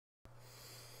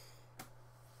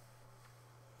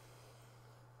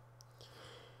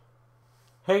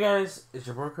Hey guys, it's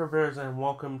your Broker Bears and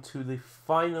welcome to the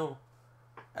final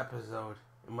episode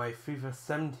in my FIFA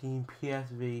 17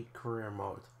 PSV career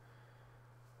mode.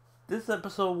 This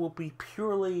episode will be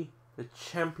purely the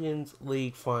Champions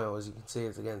League final. As you can see,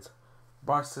 it's against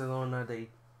Barcelona. They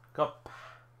got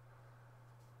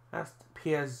past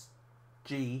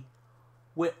PSG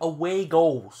with away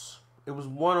goals. It was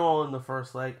 1-1 in the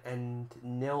first leg and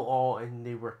 0-0 in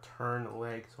the return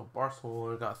leg. So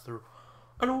Barcelona got through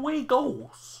on away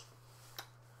goals.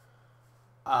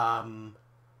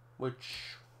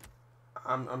 Which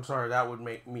I'm sorry, that would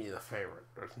make me the favorite.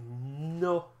 There's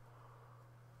no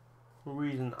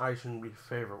reason I shouldn't be the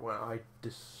favorite when I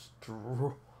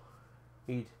destroyed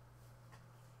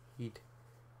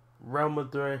Real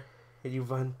Madrid,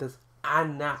 Juventus,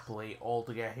 and Napoli all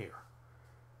to get here.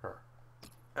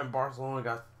 And Barcelona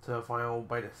got to the final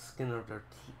by the skin of their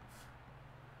teeth.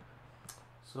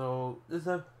 So this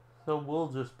episode will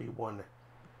just be one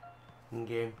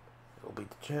game. It'll be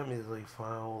the Champions League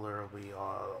final. There'll be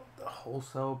the whole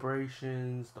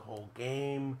celebrations, the whole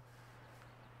game.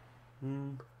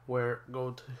 Where it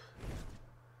go to.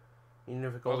 Even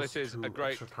if it goes this is to a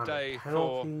great extra time day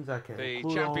penalties, for I can the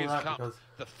include Champions all that Cup, because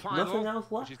the final, nothing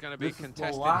else left. which is going to be This contested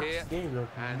is the last here, game. There's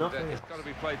and nothing it's else. got to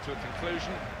be played to a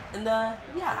conclusion. And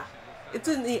yeah, it's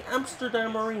in the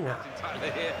Amsterdam Arena.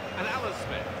 Here. And Alan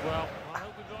Smith. Well, I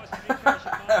hope the guys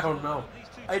I don't know.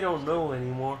 I don't know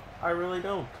anymore. I really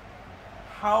don't.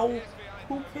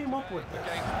 Who came up with this?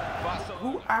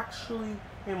 Who actually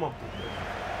came up with this?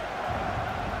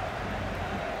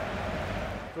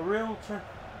 The real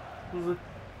Champions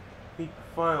League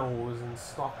final was in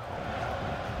Stockholm.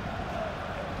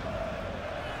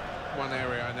 One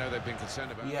area I know they've been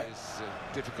concerned about is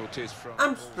difficulties from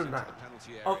Amsterdam.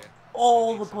 the Of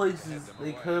all the places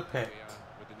they could have picked.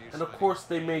 And of course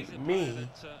they make me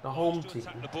the home team.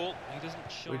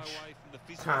 Which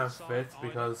kind of fits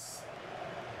because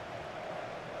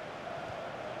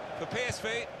for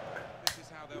PSV,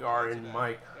 we are in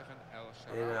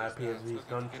PSV's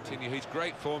country. Continue. He's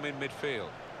great form in midfield,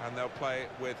 and they'll play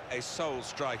with a sole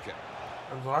striker.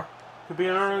 I'm sorry. Could be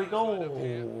an early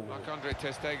goal. Marc-Andre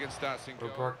ter Stegen starts in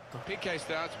goal. PK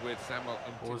starts with Samuel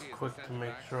Umtiti. Was quick to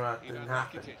make sure that didn't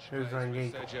happen. Here's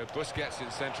Rangnick. Sergio Busquets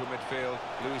in central midfield.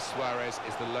 Luis Suarez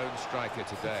is the lone striker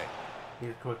today.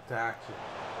 He's quick to action.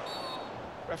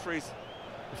 Referees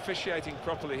officiating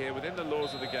properly here within the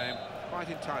laws of the game. Quite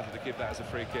entitled to give that as a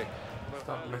free kick.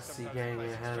 Stop Messi getting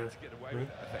ahead of me.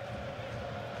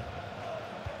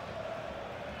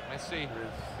 Messi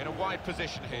in a wide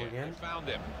position here. He found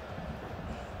him.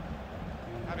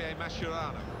 Javier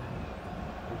Mascherano.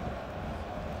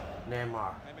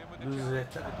 Neymar loses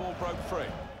it. The ball broke free.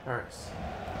 Harris.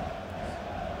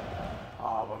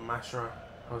 Oh, but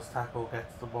Mascherano's tackle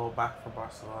gets the ball back for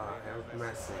Barcelona. Here's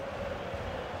Messi.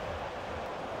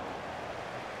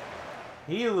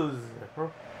 He loses it,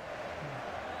 bro.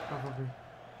 Probably.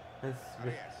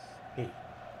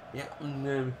 Yeah, I'm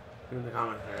gonna be in the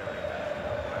comments here.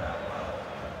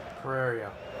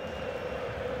 Pereira.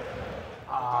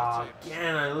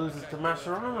 Again, I lose it to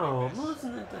Mascherano. I'm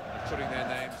losing it to putting their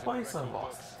names twice. I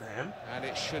lost them. And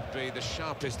it should be the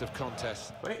sharpest of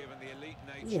contests. Wait. Given the elite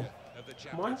nature of the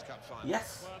Champions Cup final.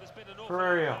 Yes. Well, there's been an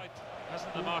Pereira.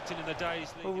 Hasn't the Martin in the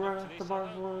days leading up to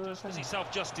this? Does he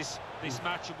self-justice this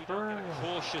match, and we don't get a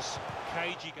cautious,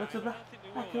 cagey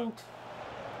game?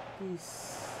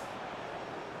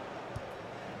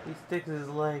 He sticks his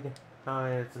leg. Oh,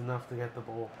 yeah, it's enough to get the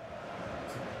ball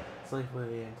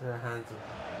safely into the hands of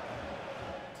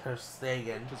ter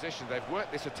Stegen. Position. They've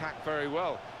worked this attack very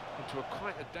well into a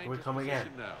quite a dangerous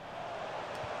position now.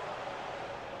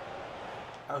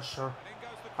 Oh, sure.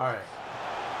 All right.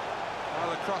 Well,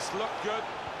 the cross looked good,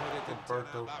 but it didn't turn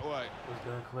out that way. Was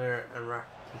going to clear it, and Rakitic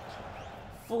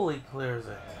fully clears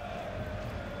it.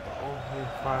 But only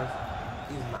fires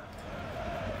is not.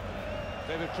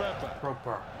 David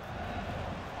Proper.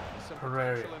 Some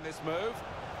Pereira. potential in this move.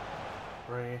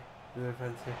 Pereira, the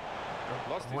defense here.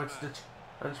 Lost his What's the man.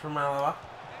 challenge from Alaba?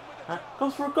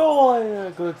 Goes for a goal, and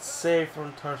a good save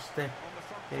from ter Stegen.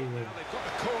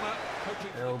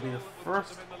 It'll be the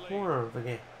first corner of the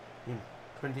game.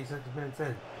 26 minutes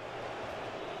in.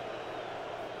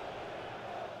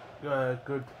 Good.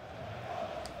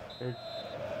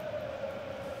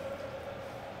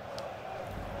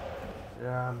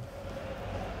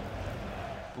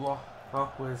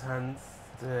 Block with his hands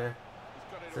to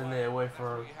send it away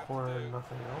for a corner and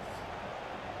nothing else.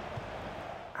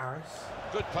 Aris.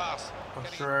 Good pass.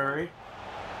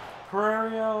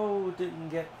 Pereira didn't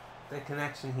get the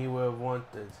connection he would have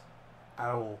wanted at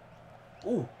all.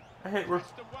 Ooh, I hit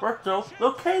Roberto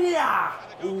Locadia!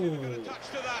 Ooh.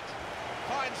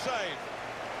 Fine save.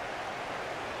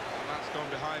 And that's gone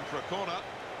behind for a corner.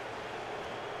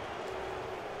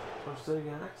 Ter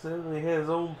Stegen accidentally hit his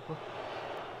own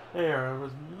player. It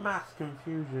was mass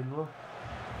confusion. Look,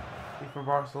 for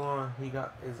Barcelona, he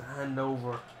got his hand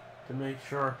over to make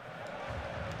sure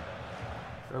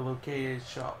the located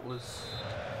shot was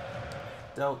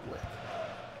dealt with.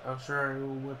 I'm sure he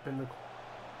will whip in the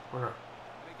corner.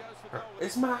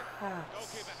 It's my hat.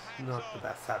 Not the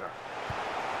best header.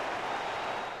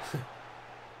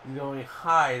 He's going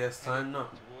high this time,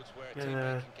 not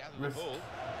gonna risk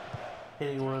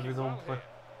hitting one of his own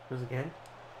players again.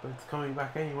 But it's coming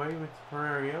back anyway with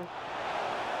Ferrario.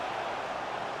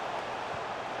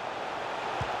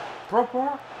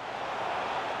 Proper.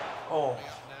 Oh,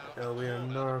 there'll be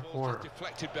another corner.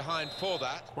 Deflected behind for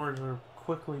that. Corners are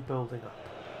quickly building up.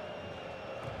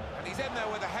 And he's in there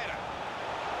with a header.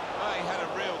 Oh, he had a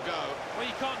real go. Well,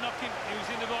 you can't knock him. He was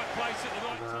in the right place at the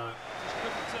right time.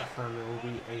 This time it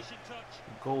will be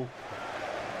a goal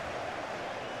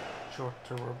short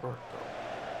to Roberto.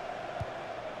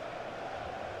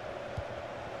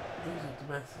 Using to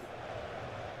Messi.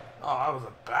 Oh, that was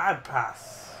a bad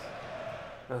pass.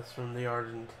 That's from the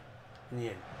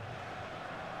Argentinian.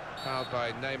 Fouled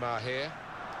by Neymar here.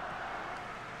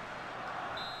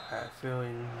 I had a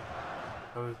feeling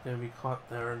I was going to be caught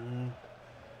there and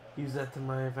use that to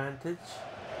my advantage.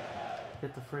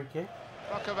 Hit the free kick.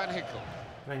 Rocco Van Ginkel.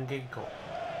 Van Ginkel.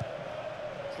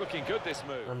 It's looking good, this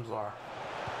move. Ramselaar.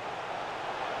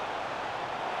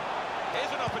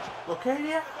 Here's an opportunity. Okay,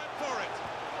 yeah. Went for it.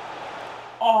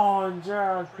 Oh, and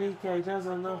Gerard Piqué does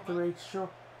enough to make sure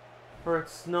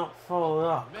it's not followed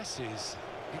up. Messi's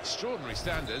extraordinary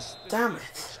standards. Damn it.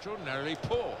 Extraordinarily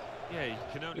poor. Yeah, you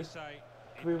can only say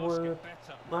We were the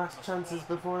last chances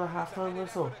before the half-time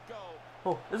whistle.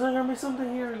 Oh, is there going to be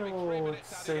something here? No,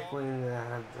 it's safely in the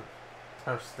hands of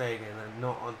Ter Stegen and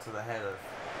not onto the head of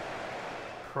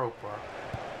Proper,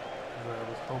 as I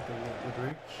was hoping it would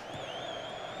reach.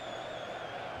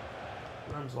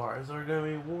 Ramselaar, is there going to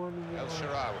be one more El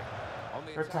Shaarawy on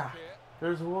the attack?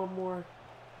 There's one more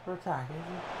attack, isn't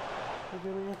there? There's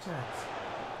going to be a chance.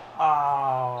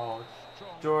 Oh,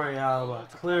 Jordi Alba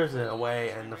clears it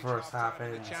away, and the first half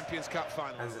ends Champions Cup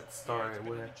final. as it started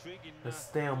with a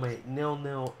stalemate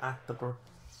 0-0 at the break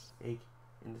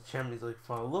in the Champions League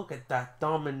final. Look at that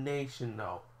domination,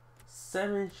 though.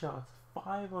 7 shots,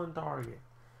 5 on target.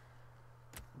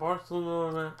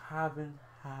 Barcelona haven't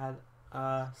had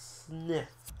a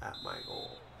sniff at my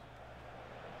goal.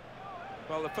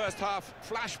 Well, the first half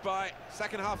flashed by,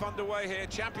 second half underway here,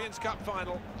 Champions Cup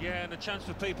final. Yeah, and a chance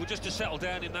for people just to settle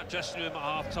down in that dressing room at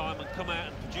half-time and come out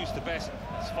and produce the best.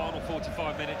 This final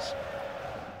 45 minutes.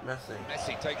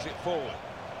 Messi takes it forward.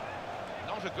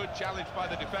 Not a good challenge by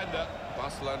the defender.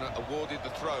 Barcelona awarded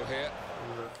the throw here.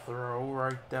 The throw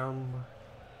right down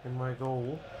in my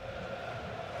goal.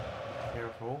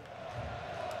 Careful.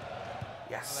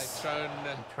 Yes. Well, they've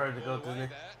thrown. He tried to go to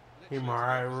the Neymar.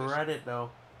 I read it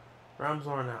though.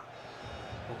 Ramselaar now.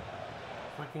 Oh,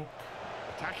 fucking.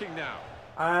 Attacking now.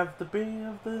 I have the beating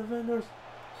of the defenders.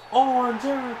 Oh, and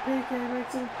Gerard Piqué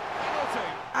makes it. Penalty.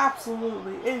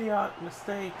 Absolutely idiot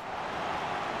mistake.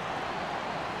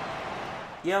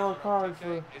 Yellow card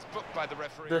for It's booked by the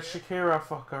referee. the Shakira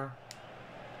fucker.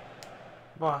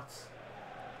 But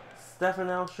Stefan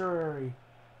El Shaarawy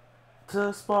to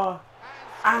the spot,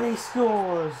 and he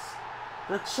scores.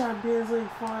 The Champions League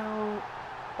final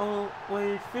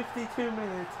waited 52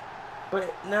 minutes, but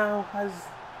it now has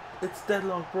its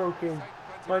deadlock broken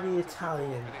by the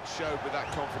Italian. And it showed with that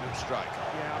confident strike.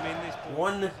 Yeah, I mean, this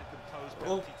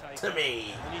ball 1-0 to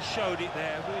me. and he showed it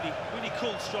there. Really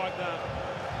cool strike there.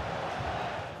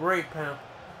 Great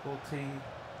penalty.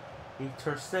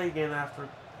 Ter Stegen, after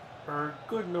a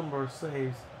good number of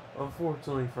saves,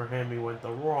 unfortunately for him, he went the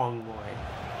wrong way.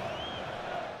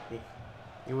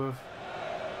 He would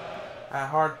have a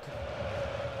hard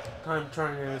time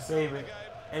trying to save it.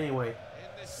 Anyway,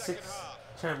 6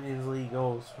 Champions League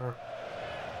goals for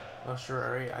El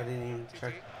Shaarawy. I didn't even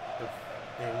check if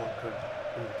anyone could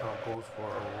win the top goal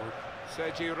scorer award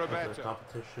Sergio for the Roberto.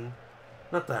 competition.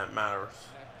 Not that it matters.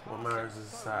 What matters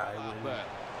is I win.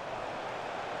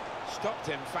 Stopped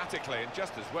emphatically and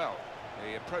just as well.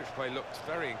 The approach play looked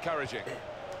very encouraging.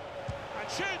 And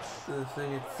shoots! The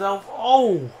thing itself.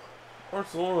 Oh!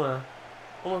 Barcelona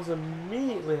almost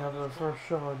immediately have the first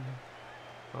shot.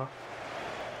 Huh?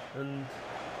 And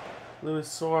Luis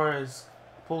Suarez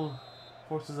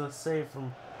forces a save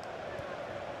from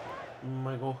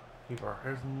my goalkeeper.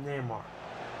 Here's Neymar.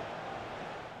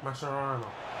 Mascherano.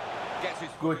 Gets his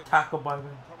Good tackle by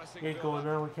promising Diego. build-up.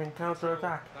 Now we can counter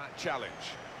attack. That challenge.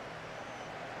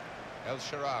 El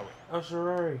Shaarawy. El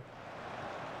Shaarawy.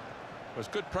 Was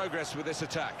good progress with this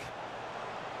attack.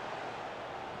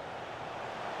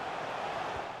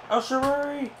 El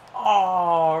Shaarawy.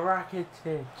 Oh,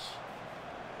 Rakitic.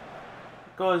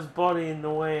 Got his body in the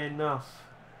way enough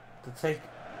to take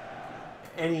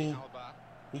any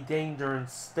danger and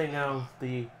sting out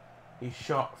the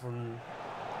shot from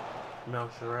El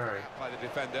Shaarawy. By the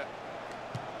defender.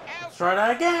 Let's try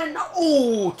that again.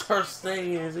 Oh, Ter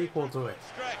Stegen is equal to it.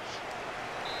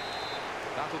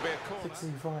 That'll be a corner.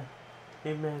 65.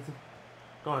 Hey, man.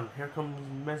 Go on. Here comes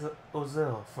Mesut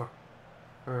Ozil for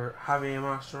Javier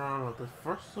Mascherano, the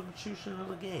first substitution of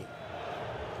the game.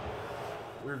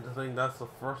 Weird to think that's the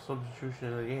first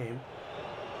substitution of the game.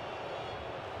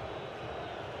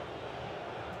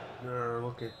 Now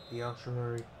look at the El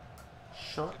Shaarawy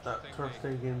shot that Ter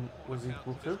Stegen was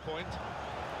equal to. Point.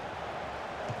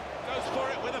 Goes for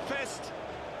it with a fist.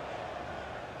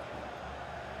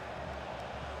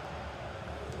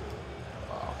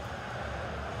 Wow.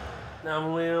 Now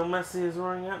Lionel Messi is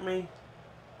running at me.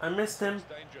 I missed him.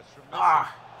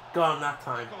 Ah, got him that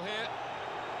time.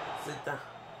 Sit down.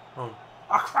 Oh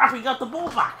crap, he got the ball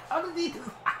back. How did he do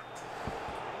that?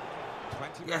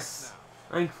 Yes.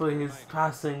 Thankfully his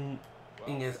passing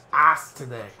is ass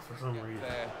today for some reason.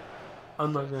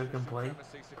 I'm not going to complain.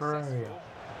 Pereira.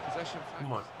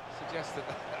 Come on. Suggests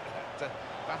that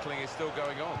battling is still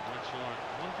going on.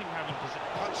 One thing having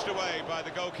punched away by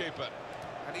the goalkeeper.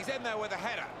 And he's in there with a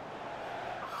header.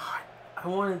 I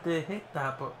wanted to hit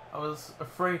that, but I was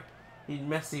afraid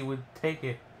Messi would take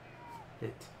it.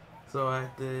 So I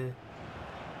had to...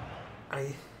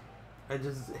 I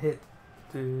just hit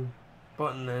the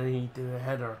button and he did a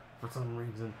header for some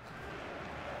reason.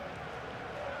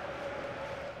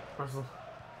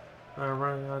 We're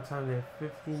running out of time. They have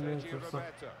 15 minutes or so.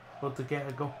 Well, to get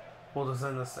a goal. Well, to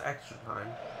send us extra time.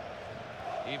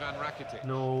 Ivan Rakitic.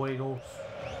 No away goals.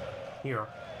 Here.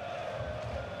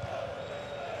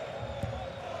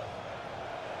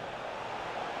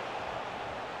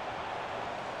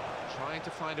 Trying to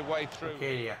find a way through.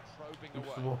 Okay, yeah.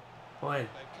 Well, in.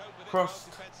 Cross.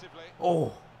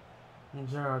 Oh. And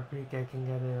Gerard Piqué can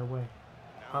get it away.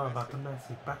 Oh, back to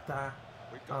Messi. Back to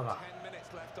Alba.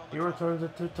 He returns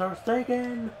it to Ter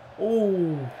Stegen.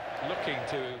 Oh. Looking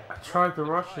to. I tried to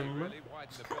rush him. It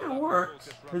kind of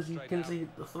worked because you can see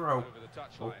the throw.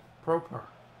 Oh, proper.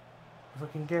 If I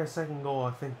can get a second goal,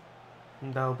 I think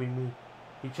that'll be me.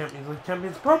 The Champions League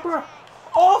champions. Proper.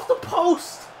 Off the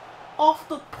post. Off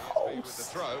the post. With the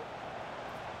throw.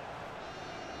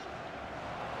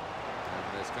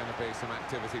 And there's going to be some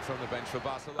activity from the bench for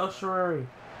Barcelona. El Shaarawy.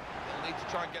 Need to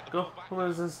try and get the Go. ball back. What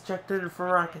is this? Checked in for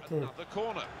Rakitic. The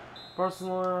corner.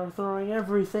 Barcelona are throwing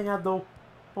everything at the.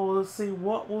 Oh, let's see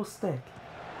what will stick.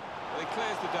 Well, he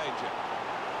clears the danger.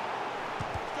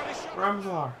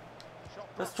 Ramsar.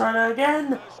 Let's try that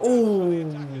again. Oh. Feed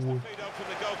on from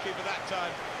the goalkeeper that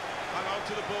time. Hung on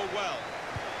to the ball well.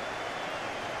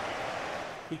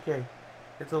 PK.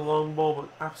 It's a long ball, but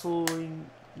absolutely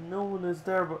no one is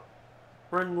there but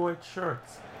red and white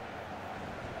shirts.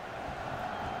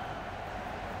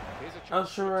 El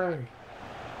Shaarawy.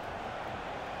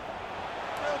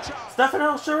 Stefan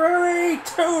El Shaarawy,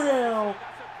 2-0.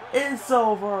 It's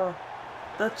over.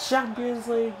 The Champions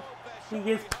League. He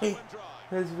gets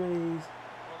PSV.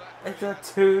 It's a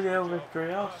 2-0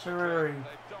 victory. El Shaarawy,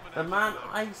 the man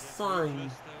I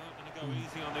signed,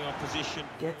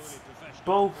 gets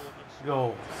both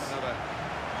goals. Another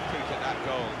peek at that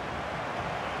goal.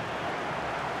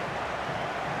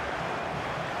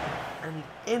 And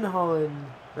in Holland,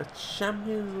 the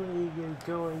Champions League is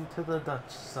going to the Dutch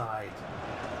side.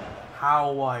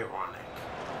 How ironic.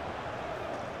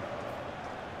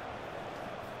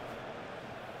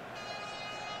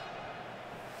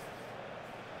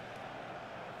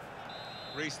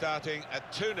 Restarting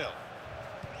at 2-0.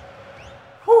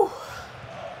 Whew.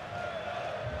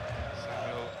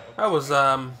 That was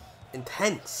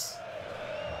intense.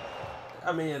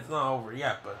 I mean, it's not over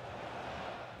yet, but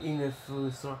even if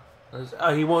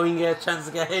he won't even get a chance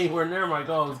to get anywhere near my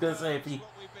goal. I was gonna say if he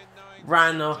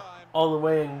ran all the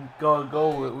way and got a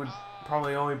goal, it would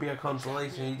probably only be a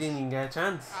consolation. He didn't even get a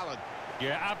chance.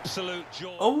 Yeah, absolute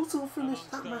joy. Also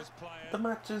finished that match. The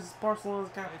match is Barcelona's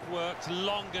cap. They've worked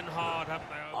long and hard, haven't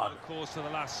they, over the course of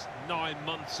the last 9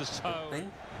 months or so.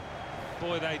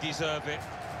 Boy, they deserve it.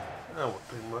 That would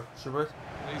be much of it.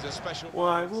 These are special.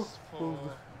 Well,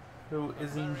 who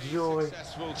is enjoying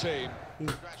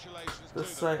the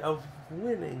sight of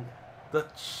winning the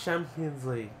Champions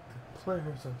League. The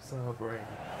players are celebrating.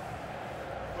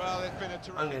 Well, it's been a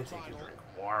terrific I'm going to take a drink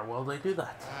of water while they do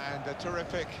that. And a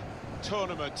terrific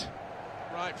tournament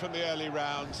right from the early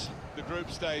rounds, the group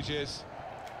stages,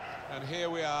 and here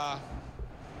we are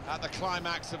at the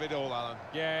climax of it all, Alan.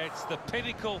 Yeah, it's the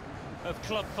pinnacle of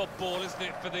club football, isn't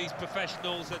it, for these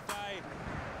professionals?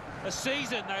 A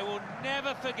season they will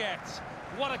never forget.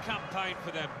 What a campaign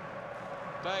for them.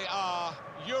 They are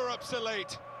Europe's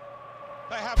elite.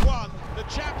 They have won the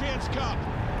Champions Cup.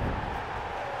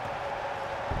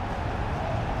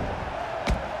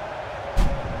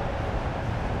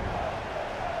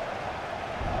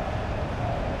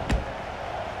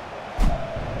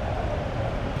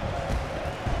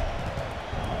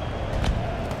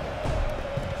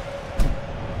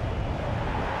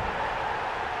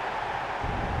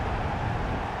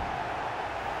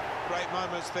 Great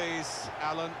moments these,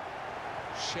 Alan,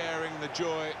 sharing the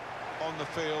joy on the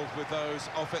field with those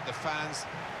off it, the fans.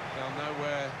 They'll know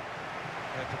where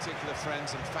their particular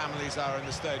friends and families are in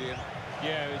the stadium.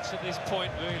 Yeah, it's at this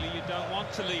point, really, you don't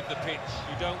want to leave the pitch.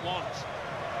 You don't want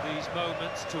these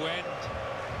moments to end.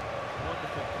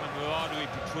 Wonderful camaraderie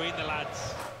between the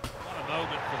lads. What a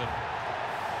moment for them.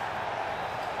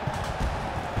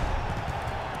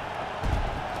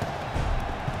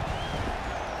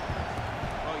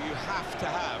 Have to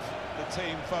have the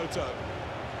team photo,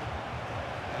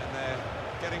 and they're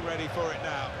getting ready for it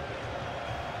now.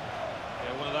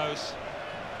 Yeah, one of those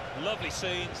lovely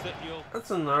scenes that you'll...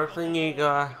 That's another thing you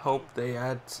gotta hope they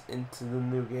add into the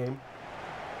new game.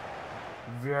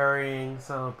 Varying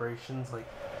celebrations, like...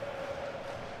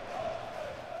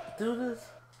 Do this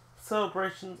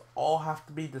celebrations all have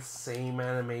to be the same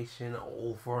animation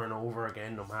over and over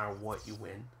again, no matter what you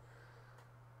win?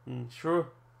 Sure.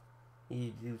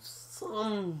 You do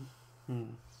some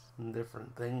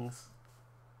different things.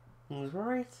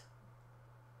 Right?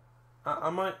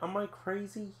 Am I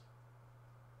crazy?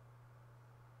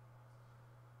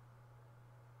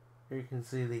 Here you can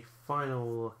see the final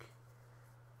look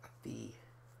at the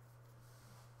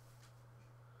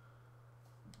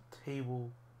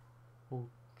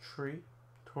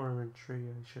tournament tree,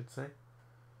 I should say.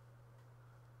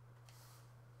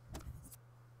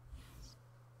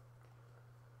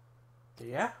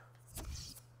 Yeah.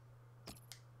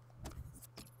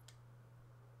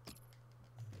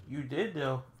 You did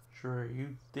though. Sure,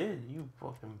 you did. You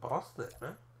fucking bossed it,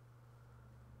 man.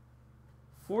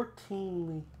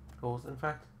 14 goals. In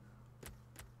fact,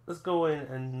 let's go in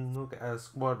and look at a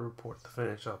squad report to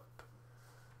finish up.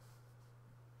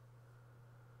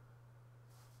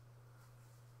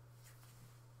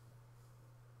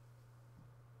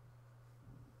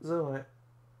 So,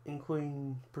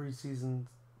 including preseason,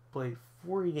 played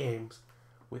 40 games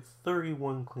with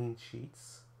 31 clean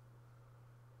sheets,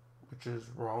 which is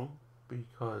wrong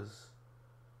because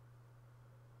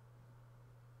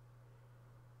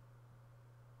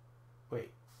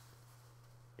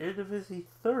Eredivisie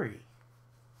 30.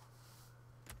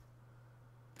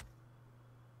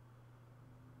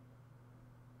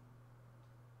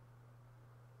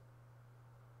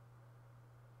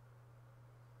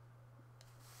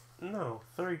 No,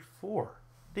 34.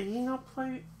 Did he not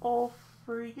play all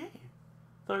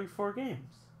 34 games?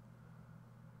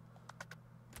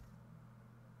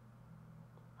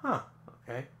 Huh,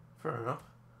 okay, fair enough.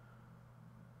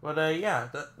 But yeah,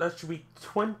 that should be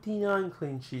 29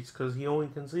 clean sheets because he only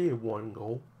conceded 1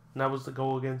 goal. And that was the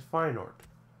goal against Feyenoord.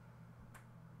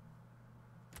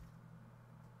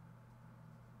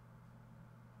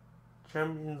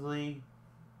 Champions League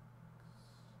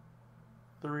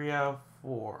 3 out of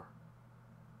 4.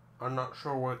 I'm not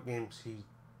sure what games he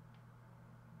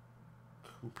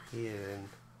competed in.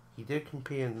 He did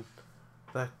compete in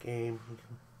that game.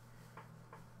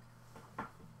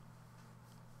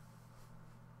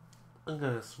 I'm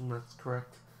gonna assume that's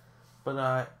correct.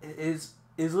 But his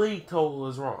league total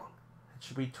is wrong. It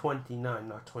should be 29,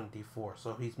 not 24.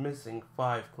 So he's missing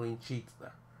 5 clean sheets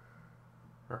there.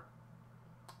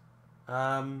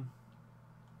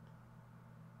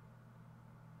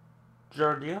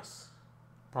 Jardias,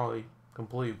 probably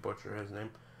completely butcher his name.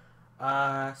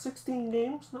 16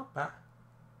 games, not bad.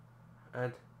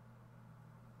 And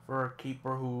for a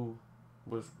keeper who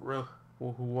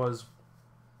was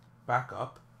back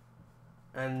up,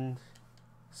 and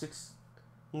 16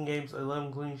 games,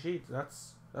 11 clean sheets.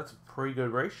 That's a pretty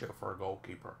good ratio for a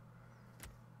goalkeeper.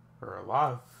 For a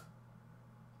lot of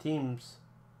teams,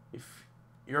 if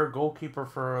you're a goalkeeper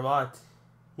for a lot of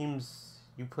teams,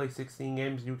 you play 16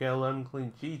 games, you get 11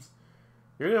 clean sheets,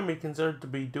 you're going to be considered to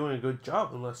be doing a good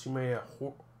job unless you made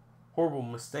horrible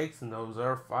mistakes in those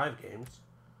other 5 games,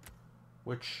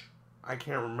 which I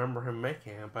can't remember him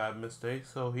making a bad mistake,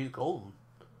 so he's golden.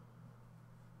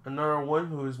 Another one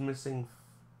who is missing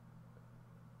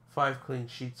 5 clean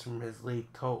sheets from his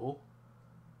league total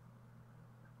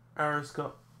Aris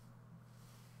got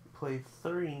played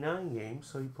 39 games,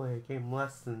 so he played a game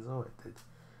less than Zoe did.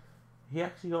 He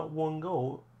actually got 1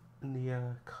 goal in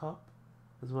the cup,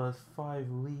 as well as 5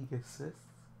 league assists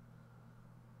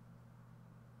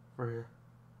for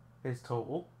his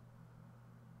total.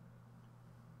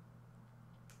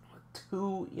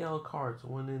 2 yellow cards,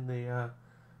 one in the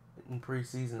in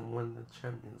preseason, one in the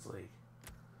Champions League.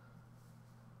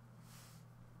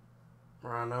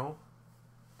 Morano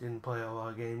didn't play a lot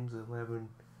of games, 11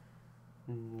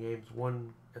 games,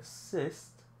 1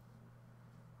 assist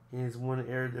in his 1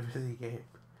 Eredivisie game,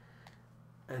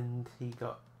 and he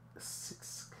got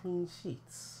 6 clean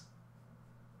sheets.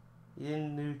 He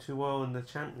didn't do too well in the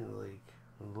Champions League,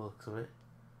 from the looks of it.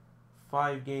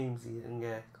 5 games he didn't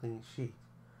get a clean sheet.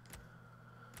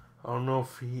 I don't know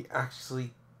if he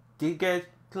actually did get a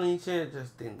clean sheet,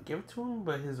 just didn't give it to him,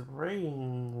 but his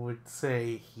rating would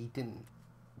say he didn't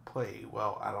play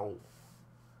well at all.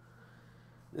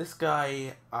 This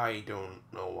guy, I don't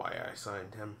know why I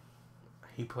signed him.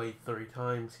 He played 30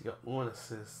 times, he got 1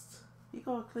 assist. He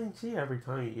got a clean sheet every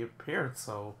time he appeared,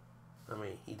 so, I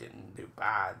mean, he didn't do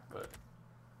bad, but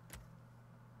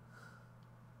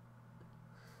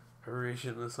I really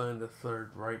shouldn't have signed a 3rd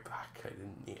right back. I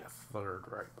didn't need a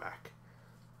 3rd right back.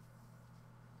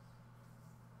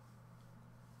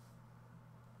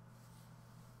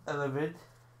 Elevid,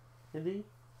 did he?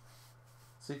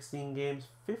 16 games,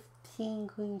 15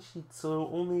 clean sheets, so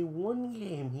only 1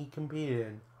 game he competed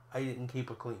in, I didn't keep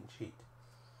a clean sheet.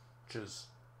 Which is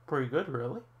pretty good,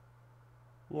 really.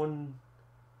 1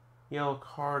 yellow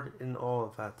card in all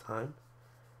of that time.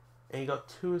 And he got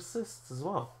 2 assists as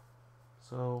well.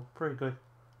 So, pretty good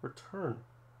return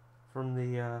from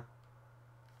the,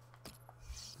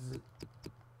 is it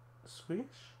Swedish?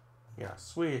 Yeah,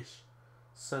 Swedish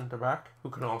centre back, who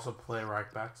can also play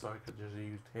right back, so I could just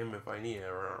use him if I needed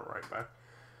a right back.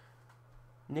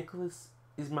 Nicholas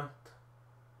Ismat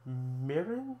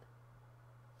Mirin,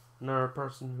 another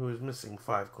person who is missing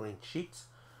 5 clean sheets.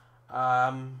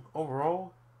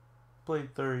 Overall,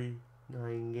 played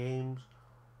 39 games,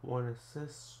 1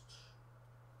 assist.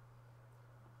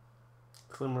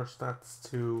 Similar stats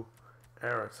to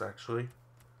Aris, actually.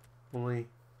 Only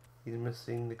he's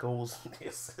missing the goals and the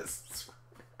assists.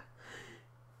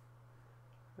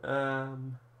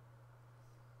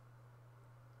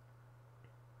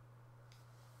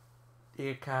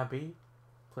 Diakabi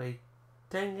played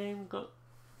 10 games, got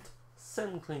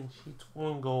 7 clean sheets,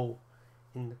 1 goal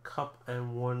in the cup,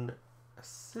 and 1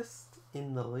 assist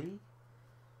in the league.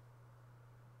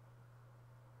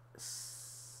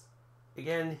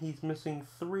 Again, he's missing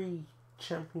 3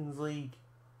 Champions League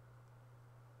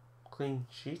clean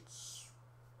sheets.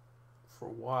 For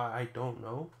why, I don't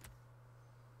know.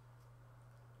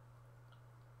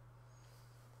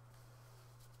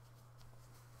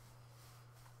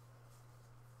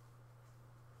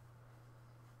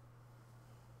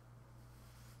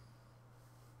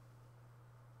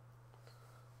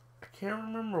 I can't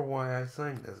remember why I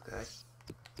signed this guy.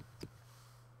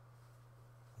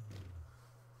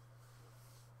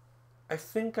 I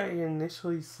think I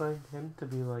initially signed him to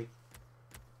be like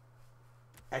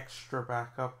extra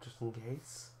backup just in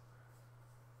case.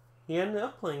 He ended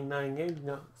up playing 9 games and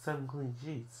got 7 clean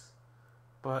sheets.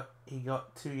 But he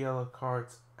got 2 yellow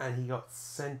cards and he got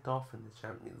sent off in the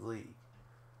Champions League.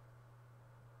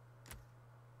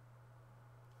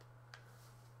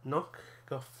 Nock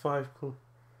got 5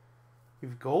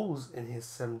 goals in his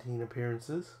 17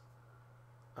 appearances.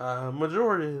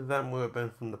 Majority of them would have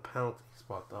been from the penalty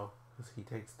spot though, because he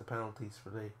takes the penalties for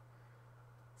the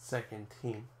second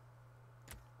team.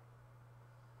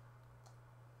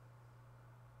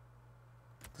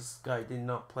 This guy did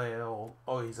not play at all.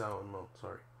 Oh, he's out on loan,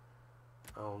 sorry.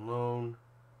 Out on loan.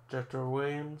 Jeter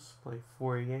Williams played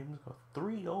 4 games, got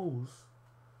 3 goals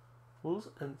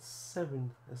and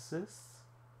 7 assists.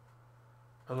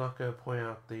 I'm not going to point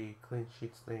out the clean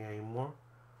sheets thing anymore.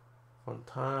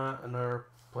 Fontana, another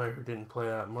player who didn't play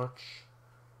that much.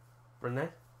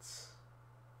 Burnett,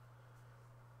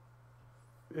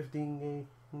 15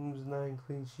 games, 9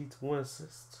 clean sheets, 1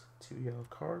 assist, 2 yellow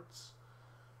cards.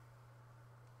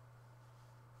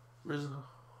 Rizzo,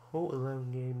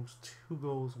 11 games, 2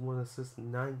 goals, 1 assist,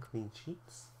 9 clean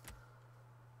sheets.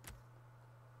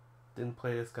 Didn't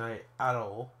play this guy at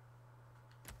all.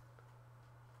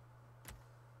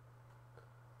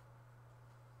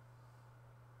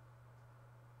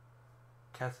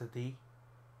 Cassidy,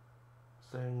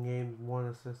 7 games, 1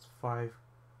 assist, 5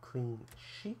 clean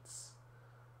sheets.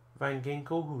 Van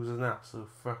Ginkel, who was an absolute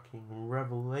fucking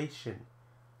revelation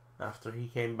after he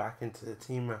came back into the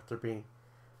team after being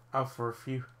out for a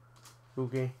few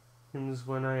games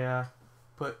when I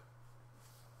put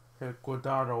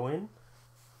Guardado in.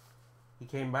 He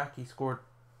came back. He scored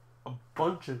a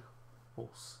bunch of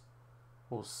goals.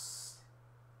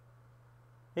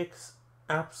 6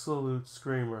 absolute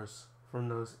screamers from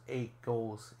those 8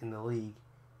 goals in the league.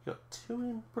 He got 2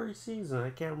 in pre-season. I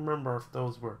can't remember if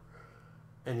those were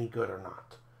any good or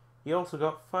not. He also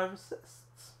got 5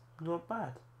 assists. Not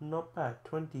bad.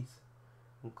 20s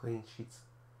and clean sheets.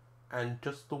 And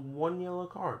just the 1 yellow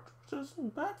card, which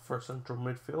isn't bad for a central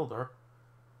midfielder.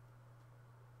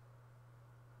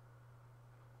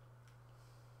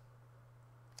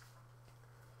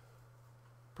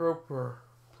 Proper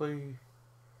play.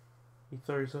 He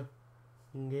 37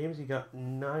 games. He got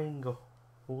 9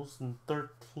 goals and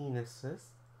 13 assists.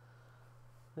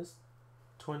 This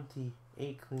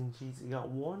 28 clean sheets. He got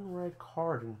 1 red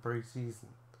card in pre-season.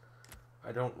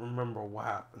 I don't remember what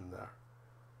happened there.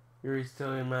 Yuri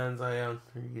Tillemans, I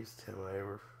used him. I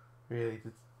really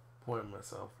disappointed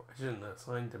myself. I shouldn't have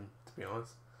signed him, to be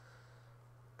honest.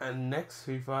 And next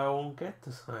FIFA, I won't get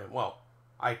to sign. Well,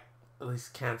 I at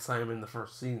least can't sign him in the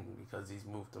first season because he's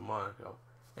moved to Monaco.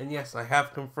 And yes, I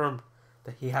have confirmed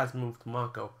that he has moved to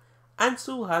Monaco. And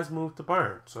Sul has moved to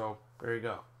Bayern. So, there you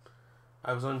go.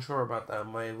 I was unsure about that in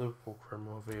my Liverpool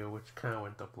criminal video, which kind of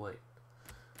went up late.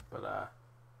 But,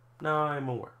 now I'm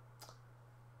aware.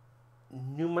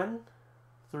 Newman,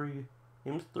 3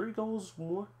 games, 3 goals,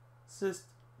 1 assist,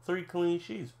 3 clean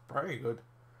sheets. Very good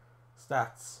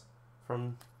stats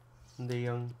from the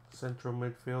young central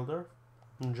midfielder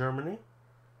from Germany.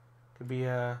 Could be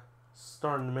a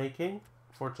star in the making.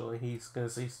 Fortunately, he's going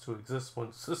to cease to exist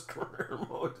once his career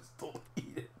mode is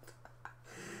deleted.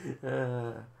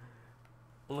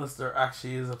 Unless there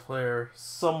actually is a player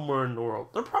somewhere in the world.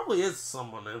 There probably is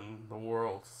someone in the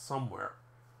world somewhere.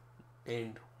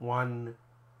 And Juan...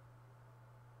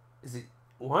 Is it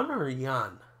Juan or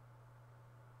Jan?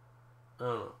 I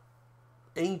don't know.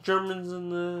 Any Germans in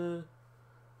the...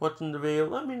 watching the video?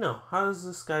 Let me know. How is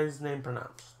this guy's name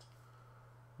pronounced?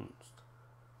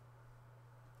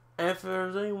 If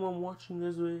there's anyone watching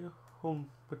this video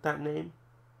with that name,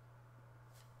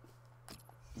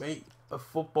 mate, a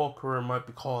football career might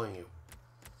be calling you.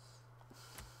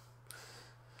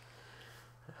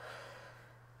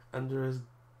 And there is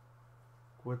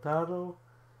Guardado,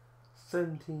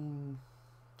 17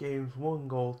 games, 1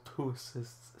 goal, 2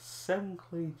 assists, 7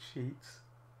 clean sheets.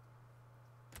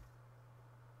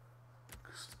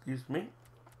 Excuse me.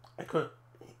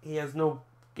 He has no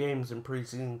games in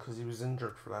pre-season because he was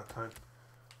injured for that time.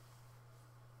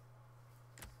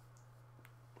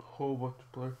 A whole bunch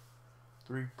of players.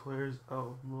 3 players out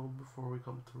of loan before we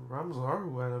come to Ramsar,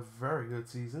 who had a very good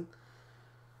season.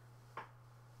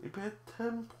 They paid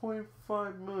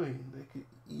 10.5 million. They could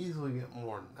easily get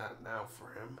more than that now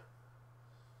for him.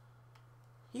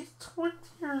 He's 20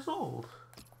 years old.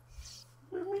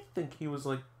 Made me think he was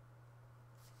like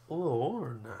a little older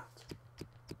than that.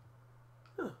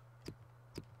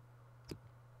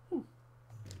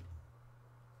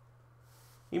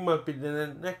 He might be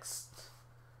the next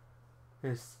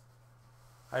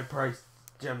high-priced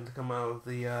gem to come out of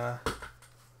the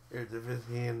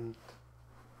Eredivisie and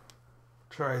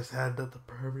try his hand at the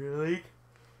Premier League.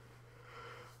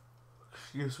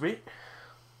 Excuse me.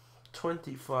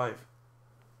 25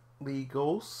 league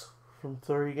goals from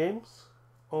 30 games.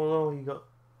 Oh no, he got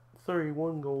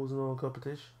 31 goals in all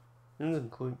competitions,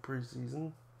 including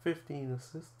pre-season. 15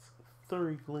 assists,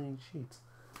 30 clean sheets.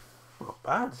 Not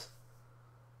bad.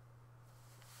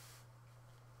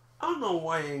 I don't know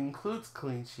why it includes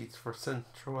clean sheets for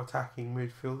central attacking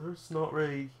midfielders. It's not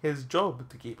really his job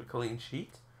to keep a clean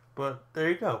sheet, but there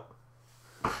you go.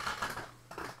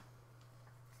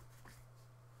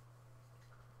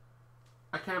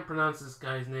 I can't pronounce this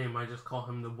guy's name, I just call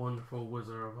him the Wonderful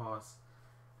Wizard of Oz.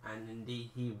 And indeed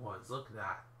he was. Look at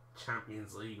that.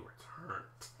 Champions League return.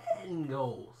 10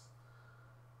 goals.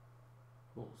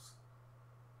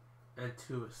 And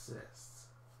 2 assists.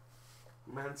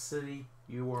 Man City,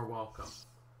 you are welcome.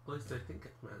 At least I think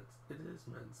it's it is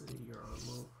Man City you're on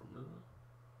loan from, isn't it?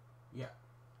 Yeah.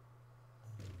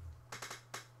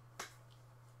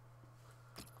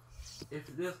 If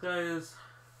this guy is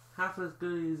half as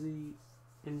good as he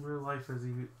in real life as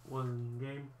he was in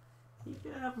game, he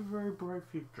could have a very bright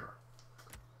future.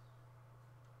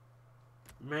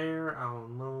 Mayor,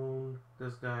 Alan Lone.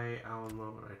 This guy, Alan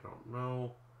Lone, I don't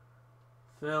know.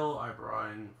 Phil, I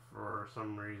brought in for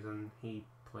some reason. He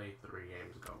played 3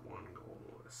 games, got 1 goal,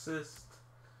 1 assist,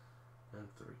 and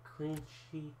 3 clean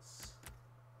sheets.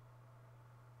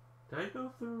 Did I go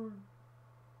through?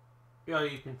 Yeah,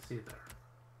 you can see there.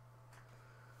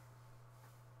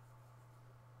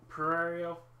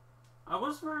 Pereiro, I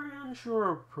was very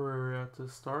unsure of Pereira at the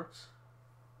start.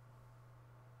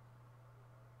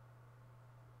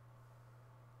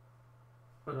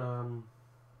 But, I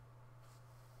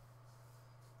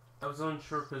was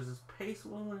unsure because his pace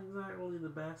wasn't exactly the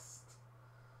best.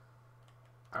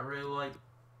 I really like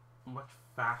much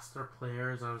faster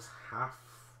players. I was half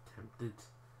tempted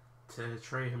to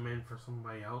trade him in for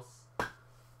somebody else.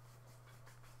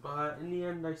 But in the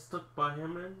end, I stuck by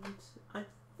him, and I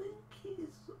think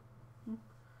he's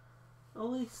at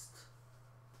least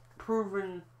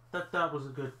proven that that was a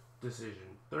good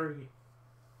decision.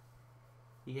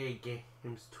 38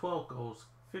 games, 12 goals,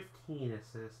 15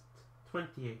 assists,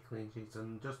 28 clean sheets,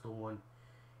 and just the one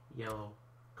yellow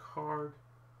card.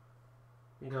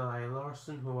 Nikolai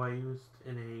Larson, who I used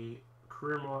in a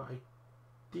career mode I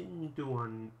didn't do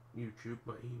on YouTube,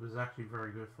 but he was actually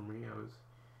very good for me. I was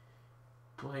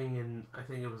playing in, I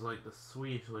think it was like the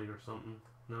Swedish League or something,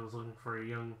 and I was looking for a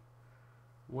young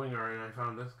winger, and I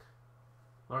found this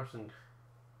Larson.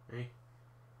 Hey,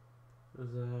 it was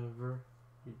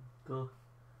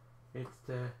it's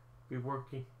to be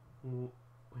working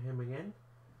with him again.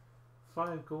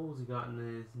 5 goals he got in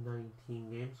his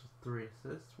 19 games with 3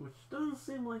 assists, which doesn't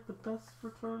seem like the best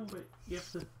return, but you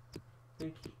have to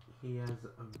think he has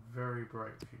a very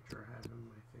bright future ahead of him,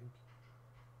 I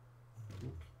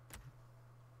think.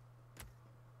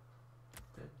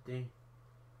 That day.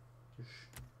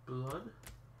 Blood.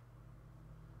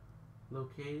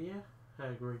 Locadia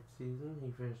had a great season.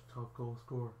 He finished top goal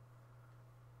scorer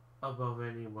above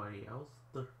anybody else.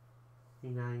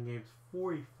 39 games,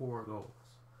 44 goals,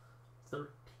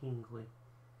 13 clean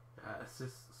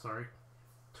assists.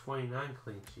 29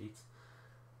 clean sheets.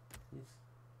 He's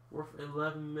worth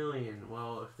 11 million.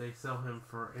 Well, if they sell him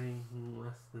for anything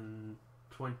less than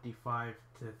 25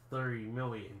 to 30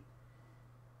 million,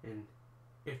 and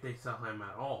if they sell him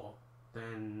at all,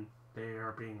 then they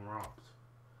are being robbed.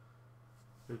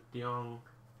 Luke De Jong.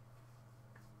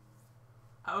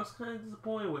 I was kind of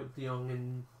disappointed with De Jong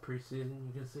in preseason.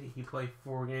 You can see he played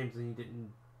 4 games and he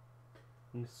didn't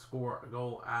score a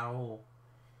goal at all.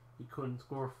 He couldn't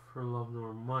score for love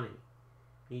nor money.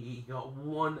 He got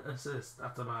 1 assist.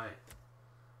 That's about it.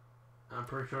 I'm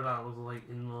pretty sure that was like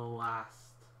in the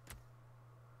last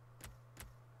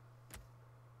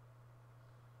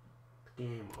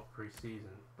game of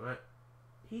preseason. But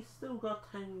he still got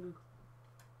 10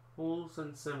 goals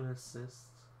and 7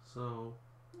 assists. So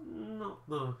not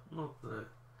the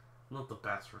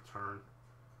best return,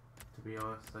 to be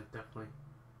honest. I definitely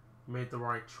made the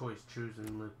right choice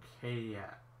choosing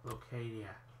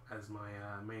Locadia as my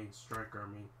main striker. I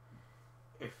mean,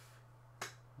 if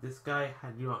this guy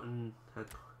had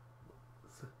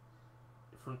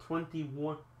from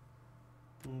 21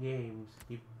 games,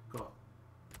 he got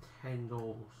 10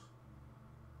 goals.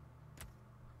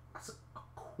 That's a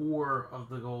quarter of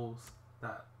the goals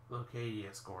that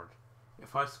Locadia scored.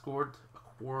 If I scored a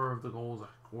quarter of the goals I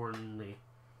scored in the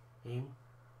game,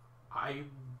 I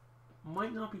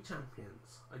might not be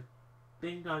champions. I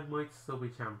think I might still be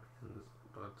champions,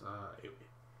 but it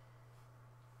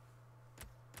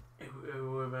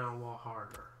would have been a lot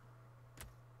harder.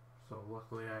 So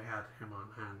luckily I had him on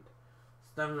hand.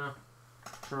 Stefano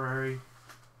Ferrari,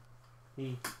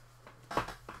 a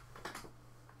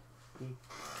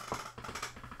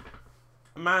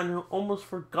man who almost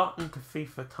forgotten to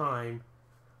FIFA time.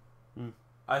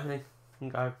 I think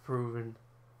I've proven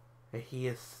that he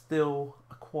is still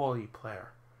a quality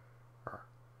player. Or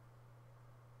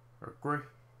great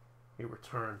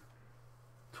return.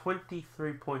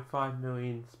 23.5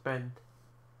 million spent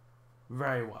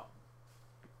very well.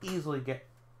 Easily get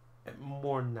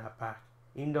more than that back.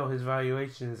 Even though his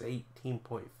valuation is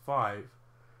 18.5.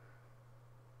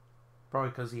 Probably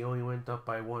because he only went up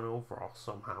by 1 overall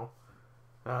somehow.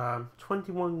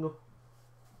 21 goals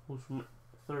from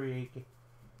 38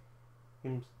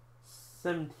 games,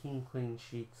 17 clean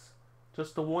sheets,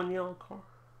 just the 1 yellow card.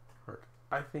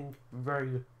 I think very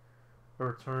good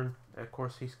return. Of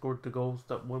course, he scored the goals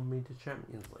that won me the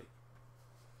Champions League.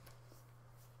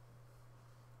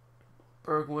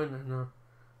 Bergwijn,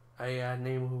 a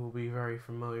name who will be very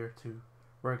familiar to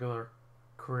regular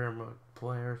career mode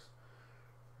players.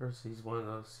 He's one of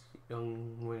those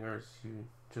young wingers you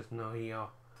just know he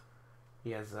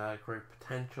has great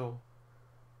potential.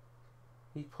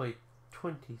 He played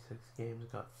 26 games,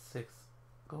 got 6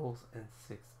 goals and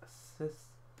 6 assists.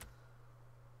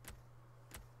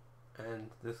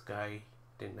 And this guy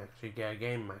didn't actually get a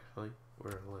game, actually,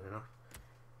 weirdly enough.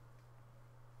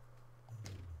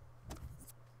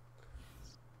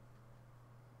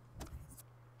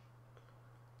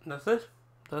 And that's it.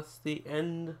 That's the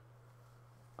end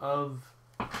of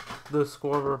the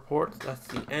score report. That's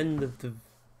the end of the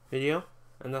video,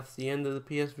 and that's the end of the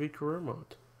PSV career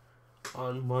mode.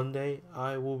 On Monday,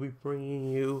 I will be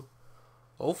bringing you,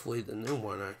 hopefully, the new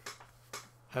one. I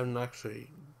haven't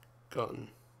actually gotten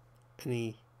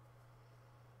any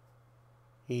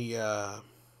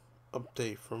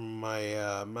update from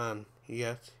my man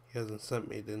yet. He hasn't sent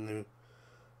me the new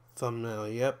thumbnail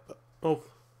yet, but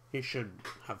he should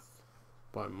have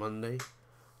by Monday.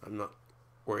 I'm not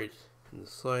worried in the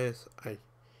slightest. I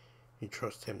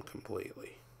trust him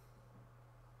completely.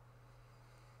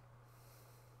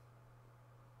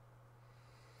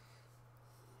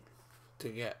 To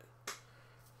get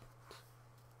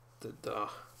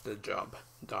the job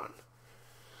done.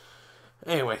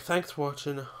 Anyway, thanks for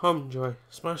watching. Hope you enjoy.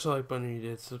 Smash the like button if you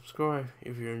did. Subscribe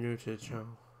if you're new to the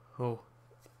channel. Oh,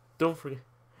 don't forget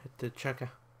to check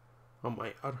out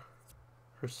my other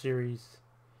series.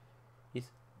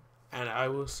 And I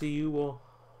will see you all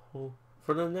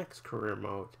for the next career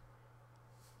mode.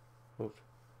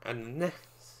 And the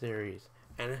next series.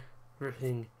 And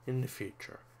everything in the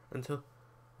future. Until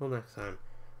next time,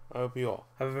 I hope you all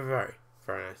have a very,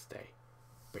 very nice day.